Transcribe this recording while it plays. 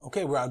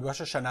Okay, we're on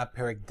Rosh Hashanah,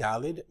 Perek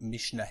Dalid,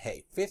 Mishnah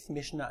Hey, 5th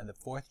Mishnah in the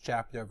 4th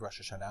chapter of Rosh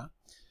Hashanah.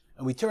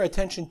 And we turn our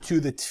attention to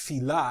the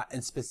Tefillah,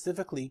 and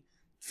specifically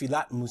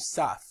Tefillat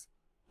Musaf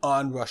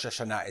on Rosh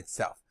Hashanah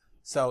itself.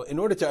 So in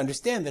order to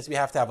understand this, we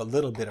have to have a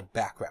little bit of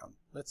background.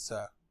 Let's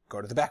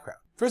go to the background.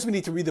 First, we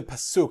need to read the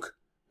Pasuk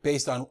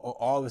based on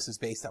all this is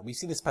based on. We've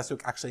seen this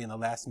Pasuk actually in the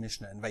last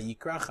Mishnah, in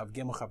Vayikra, Chav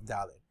Gimel Chav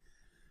Dalid.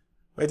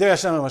 Vayder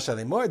Hashem Moshe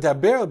Lemor,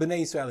 Daber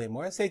B'nei Yisrael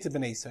Lemor, say to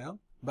B'nei Yisrael,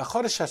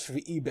 B'chodesh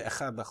HaShvi'i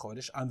Be'echad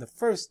L'chodesh, on the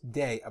first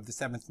day of the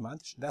 7th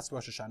month, that's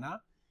Rosh Hashanah,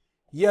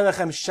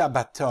 Yelechem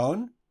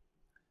Shabbaton,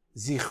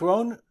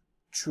 Zichron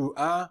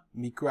Tru'a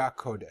Mikra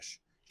Kodesh.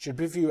 Should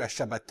be for you a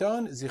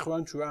Shabbaton,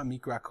 Zichron Tru'a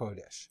Mikra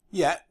Kodesh.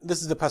 Yeah,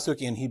 this is the Pasuk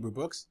in Hebrew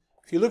books.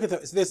 If you look at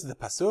this is the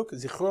Pasuk,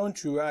 Zichron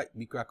Tru'a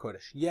Mikra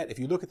Kodesh. Yet, if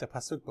you look at the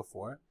Pasuk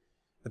before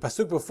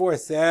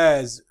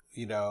says,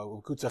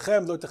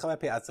 Kutzachem Lo Techala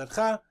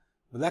Pe'atzadcha,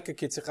 V'leka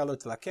Kitzicha Lo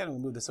Telaken, we'll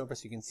move this over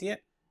so you can see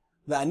it.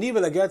 Ani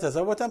v'lager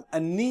tazavotam,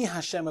 Ani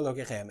Hashem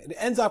Elokechem. It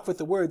ends up with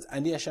the words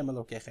Ani Hashem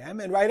Elokechem,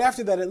 and right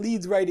after that it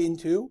leads right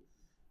into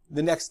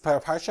the next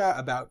parsha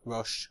about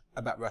Rosh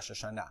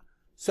Hashanah.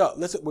 So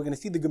we're going to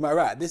see the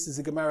Gemara. This is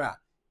the Gemara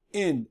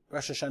in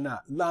Rosh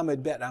Hashanah,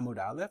 Lamed Bet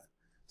Amud Aleph.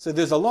 So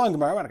there's a long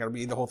Gemara. I'm not going to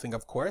read the whole thing,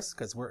 of course,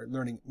 because we're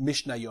learning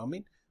Mishnah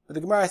Yomin. But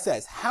the Gemara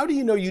says, how do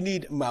you know you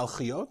need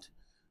Malchiot?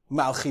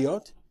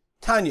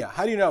 Tanya,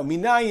 how do you know?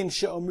 Minayin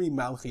she'omri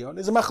Malchiot.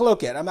 There's a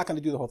machloket. I'm not going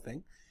to do the whole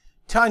thing.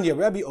 Tanya,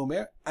 Rabbi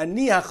Omer,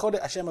 Ani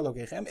HaChodesh Hashem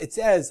Elokechem. It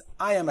says,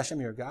 I am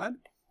Hashem your God.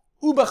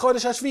 Uba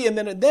Chodesh Hashvi. And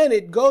then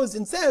it goes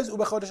and says,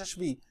 Uba Chodesh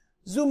Hashvi.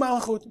 Zu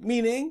Malchut.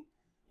 Meaning,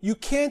 you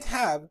can't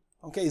have,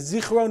 okay,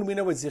 Zichron, we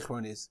know what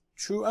Zichron is.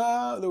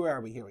 Tru'a, where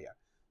are we? Here we are.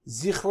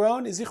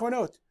 Zichron is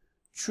Zichronot.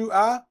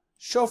 Tru'a,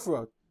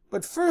 Shofrot.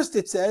 But first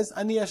it says,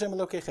 Ani Hashem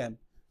Elokechem.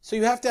 So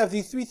you have to have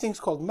these three things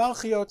called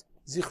Malchiot,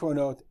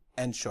 Zichronot,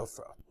 and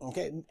Shofrot.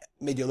 Okay,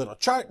 made you a little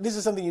chart. This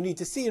is something you need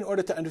to see in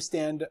order to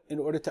understand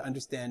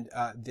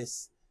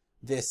this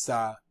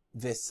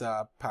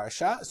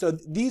parasha. So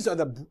these are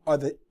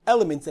the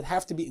elements that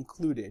have to be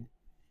included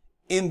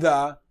in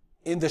the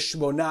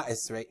Shmona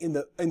Esrei, in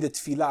the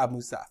Tefillah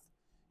Musaf.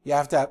 You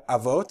have to have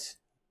Avot,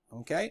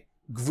 okay,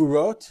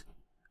 Gvurot.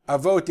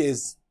 Avot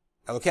is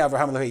Elokei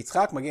Avraham, Elokei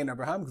Yitzchak, Magen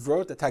Abraham.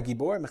 Gvurot, Ata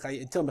Gibor,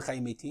 until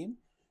Mechayim Metim.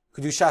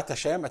 Kedushat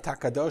Hashem, Ata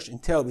Kadosh,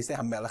 until we say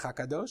HaMelech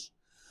HaKadosh.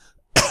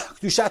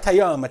 Kedushat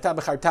Hayom, Ata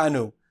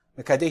Bechartanu,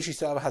 Mekadesh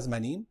Yisrael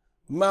Hazmanim.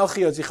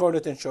 Malchiot,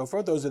 Zichronot, and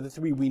Shofar. Those are the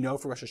three we know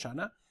for Rosh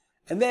Hashanah.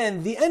 And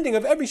then the ending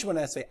of every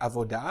Shemona Esrei,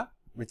 Avodah,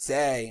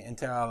 Ritzei,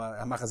 until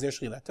Hamachazir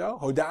Shrilato,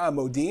 Hoda'ah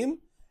Modim,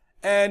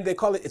 and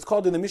it's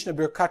called in the Mishnah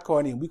Birkat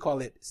Kohanim. We call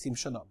it Sim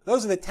Shalom.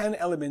 Those are the 10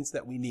 elements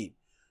that we need.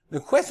 The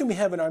question we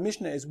have in our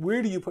Mishnah is,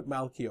 where do you put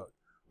Malchiot?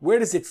 Where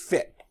does it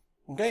fit?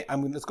 Okay,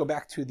 let's go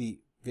back to the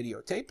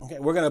videotape. Okay,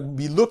 we're going to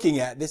be looking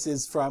at, this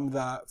is from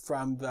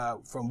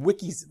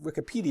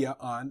Wikipedia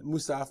on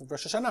Musaf of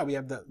Rosh Hashanah. We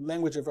have the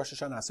language of Rosh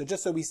Hashanah. So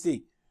just so we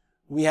see,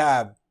 we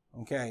have,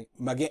 okay,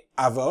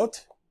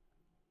 Avot,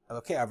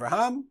 okay,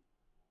 Avraham,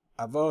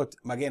 Avot,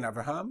 Magen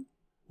Avraham,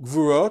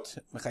 Gvurot,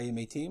 Mechayim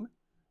Metim,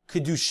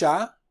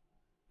 Kedusha,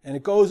 and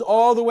it goes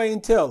all the way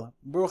until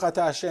Baruch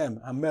Atah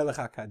Hashem, HaMelech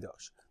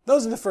HaKadosh.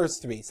 Those are the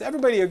first three. So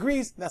everybody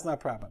agrees, that's not a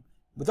problem.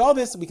 With all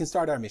this, we can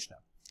start our Mishnah.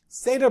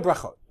 Seder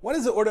Brachot. What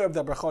is the order of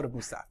the Brachot of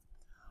Musaf?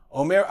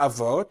 Omer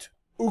Avot,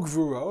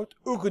 Ugvurot,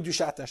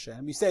 Ukudushat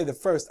Hashem. You say the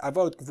first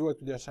Avot,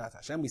 Gvurot, Ukudushat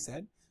Hashem, we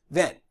said.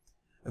 Then,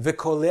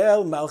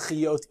 V'kolel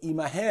Malchiot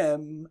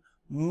Imahem,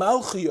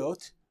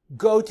 Malchiot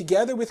go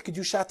together with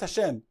Kedushat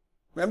Hashem.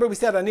 Remember we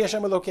said, Ani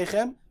Hashem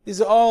Elokechem? These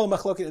are all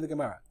machloket in the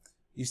Gemara.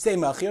 You say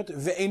Malchiot,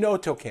 Ve'eno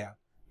Tokea.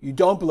 You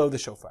don't blow the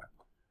shofar.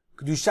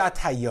 Kedushat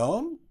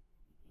Hayom,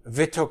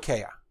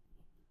 V'tokea.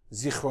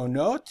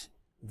 Zichronot,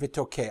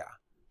 V'tokea.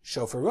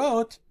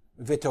 Shofarot,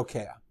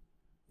 V'tokea.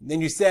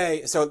 Then you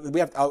say, so we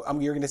have,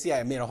 you're going to see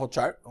I made a whole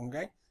chart,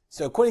 okay?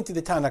 So according to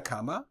the Tana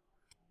Kama,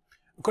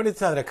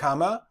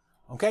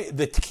 okay,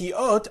 the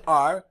Tkiot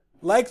are,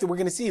 we're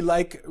going to see,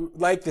 like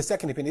the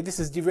second opinion. This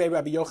is Divrei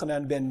Rabbi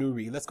Yochanan ben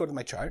Nuri. Let's go to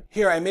my chart.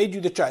 Here, I made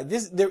you the chart.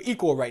 They're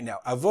equal right now.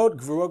 Avot,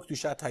 Gvurot,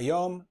 Kedushat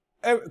Hayom,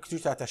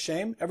 Kedushat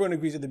Hashem. Everyone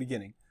agrees at the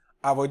beginning.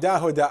 Avodah,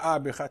 Hoda'ah,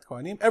 Birchat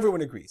Kohanim.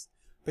 Everyone agrees.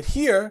 But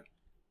here,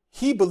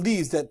 he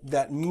believes that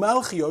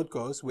Malchiot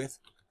goes with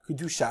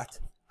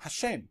Kedushat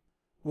Hashem.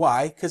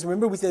 Why? Because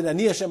remember we said,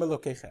 Ani Hashem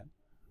Elokechem.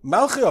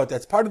 Malchiot,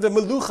 that's part of the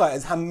Melucha,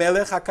 is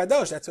HaMelech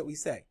HaKadosh. That's what we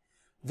say.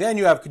 Then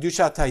you have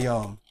Kedushat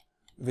Hayom,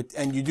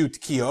 and you do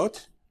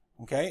Tkiot.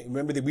 Okay?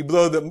 Remember that we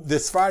blow the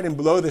Sfardim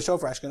blow the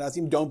shofar.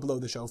 Ashkenazim don't blow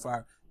the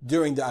shofar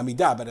during the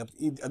Amidah, but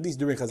at least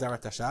during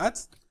Chazarat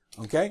Hashatz.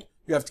 Okay?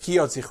 You have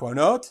Tkiot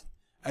Zichronot,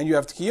 and you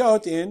have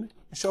Tkiot in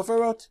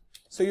Shofarot.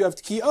 So you have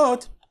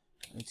Tkiot,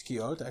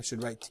 I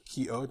should write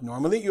Tkiot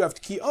normally. You have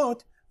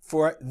Tkiot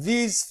for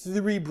these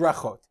three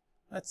brachot.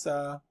 Let's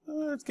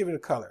give it a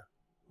color.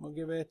 We'll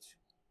give it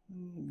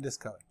this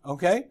color.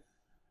 Okay?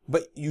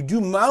 But you do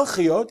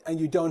Malchiot and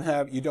you don't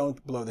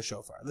blow the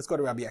shofar. Let's go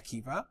to Rabbi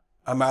Akiva.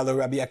 Amar lo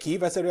Rabbi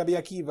Akiva, said Rabbi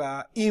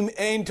Akiva, Im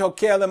ein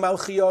tokeh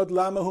lemalchiot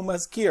lama hu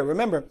mazkir.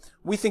 Remember,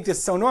 we think this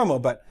is so normal,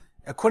 but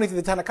according to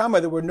the Tanna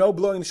Kama, there were no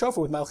blowing the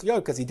shofar with malchiot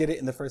because he did it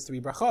in the first 3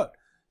 brachot.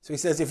 So he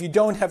says, if you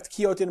don't have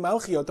tkiyot in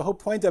malchiot, the whole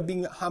point of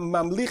being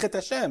hamamlich et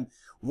Hashem,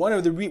 one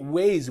of the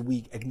ways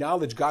we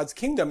acknowledge God's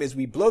kingdom is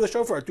we blow the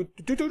shofar.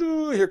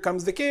 Here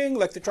comes the king,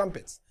 like the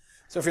trumpets.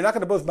 So if you're not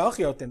going to blow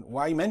malchiot, then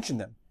why mention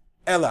them?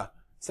 Ella,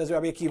 says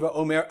Rabbi Akiva,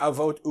 Omer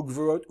avot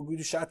ugvurot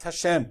ugdushat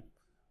Hashem.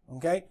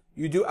 Okay?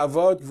 You do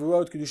avot,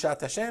 gvurot, kedushat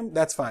Hashem,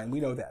 that's fine.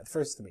 We know that.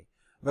 First 3.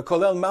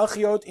 V'kolel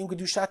malchiot in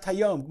kedushat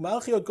hayom.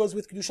 Malchiot goes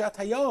with kedushat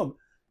hayom,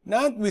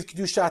 not with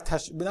kedushat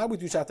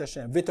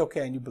Hashem.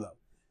 V'tokeh, and you blow.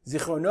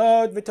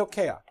 Zichronot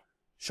v'tokeh.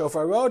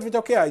 Shofarot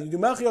v'tokeh. You do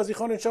malchiot,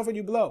 zichronot, shofar,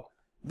 you blow.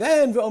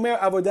 Then v'omer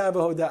avodah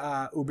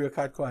v'hoda'ah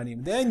u'birkat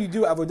kohanim. Then you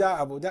do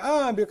avodah,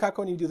 and birkat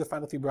kohanim, you do the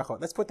final 3 brachot.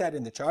 Let's put that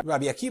in the chart.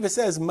 Rabbi Akiva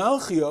says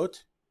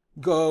malchiot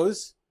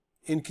goes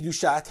in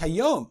kedushat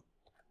hayom.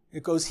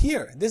 It goes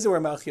here. This is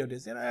where malchiot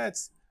is.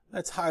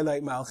 Let's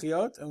highlight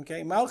malchiot.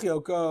 Okay,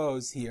 malchiot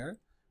goes here.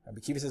 Rabbi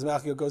Akiva says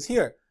malchiot goes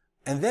here,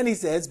 and then he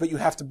says, but you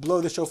have to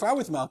blow the shofar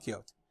with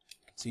malchiot.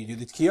 So you do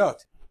the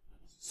tkiyot.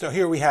 So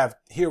here we have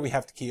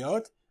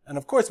tkiyot, and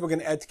of course we're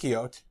going to add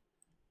tkiyot.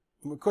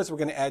 Of course we're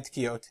going to add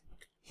tkiyot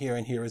here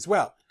and here as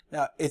well.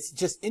 Now it's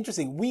just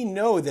interesting. We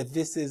know that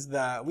this is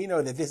the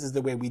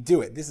way we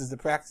do it. This is the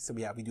practice that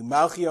we have. We do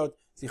malchiot,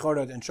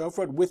 zichronot, and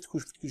shofar with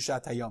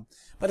kedushat hayom.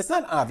 But it's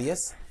not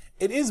obvious.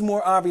 It is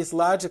more obvious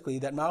logically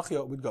that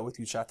malchiot would go with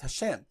kedushat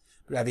Hashem.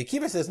 But Rabbi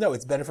Akiva says no.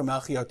 It's better for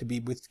malchiot to be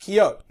with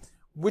tkiyot.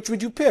 Which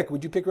would you pick?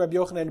 Would you pick Rabbi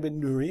Yochanan ben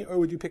Nuri or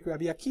would you pick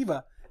Rabbi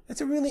Akiva? That's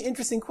a really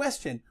interesting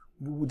question.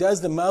 Does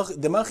the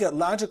malchiot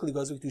logically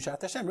goes with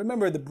kedushat Hashem?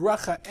 Remember, the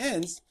bracha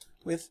ends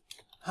with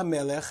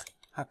Hamelech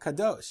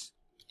HaKadosh.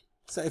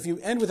 So if you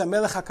end with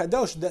Hamelech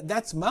HaKadosh,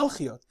 that's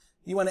malchiot.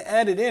 You want to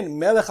add it in,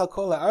 Melech al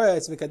kol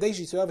haaretz v'kadesh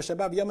Yisrael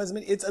v'shabbat v'yom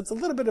hazmin. It's a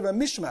little bit of a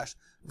mishmash.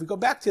 If we go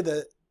back to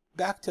the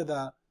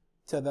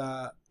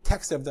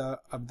text of the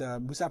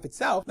Musaf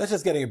itself, let's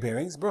just get your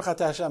bearings. Baruch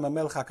atah Hashem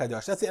HaMelech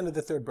HaKadosh. That's the end of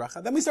the 3rd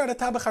bracha. Then we start at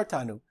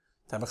Tabachartanu.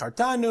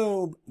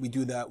 Tabachartanu.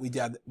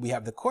 We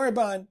have the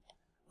Korban.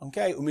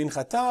 Okay, Umin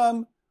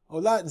Chatam,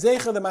 Olat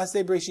Zecher the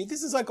Maseh Breshit.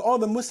 This is like all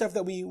the Musaf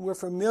that we're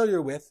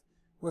familiar with.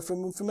 We're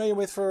familiar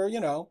with for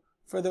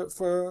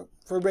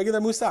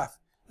regular Musaf.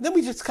 And then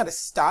we just kind of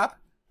stop,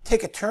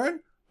 take a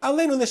turn.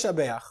 Aleinu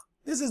l'shabeach.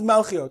 This is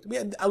Malchiot. We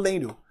had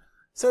Aleinu.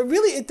 So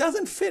really, it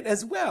doesn't fit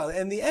as well.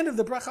 And the end of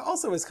the bracha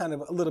also is kind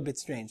of a little bit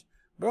strange.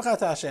 Baruch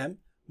atah Hashem,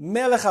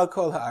 Melech al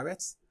kol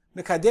haaretz,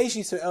 Mekadesh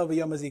Yisrael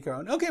v'yom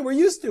hazikaron. Okay, we're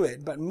used to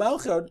it, but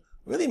Malchiot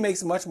really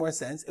makes much more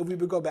sense if we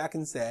would go back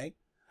and say,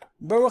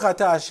 Baruch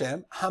atah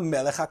Hashem,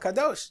 HaMelech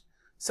HaKadosh.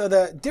 So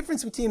the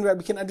difference between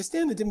we can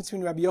understand the difference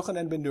between Rabbi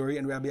Yochanan ben Nuri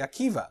and Rabbi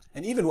Akiva.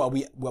 And even while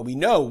we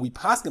know we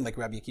paskin like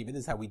Rabbi Akiva,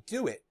 this is how we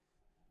do it.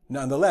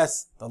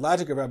 Nonetheless, the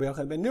logic of Rabbi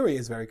Yochanan ben Nuri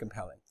is very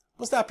compelling.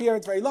 We'll stop here.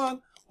 It's very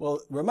long.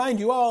 We'll remind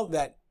you all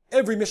that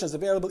every Mishnah is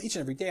available each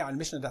and every day on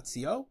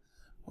Mishnah.co.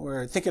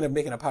 We're thinking of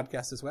making a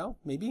podcast as well,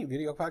 maybe a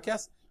video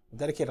podcast. We'll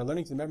dedicate our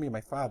learning to the memory of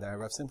my father,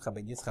 Rav Simcha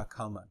ben Yitzchak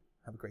Kalman.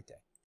 Have a great day.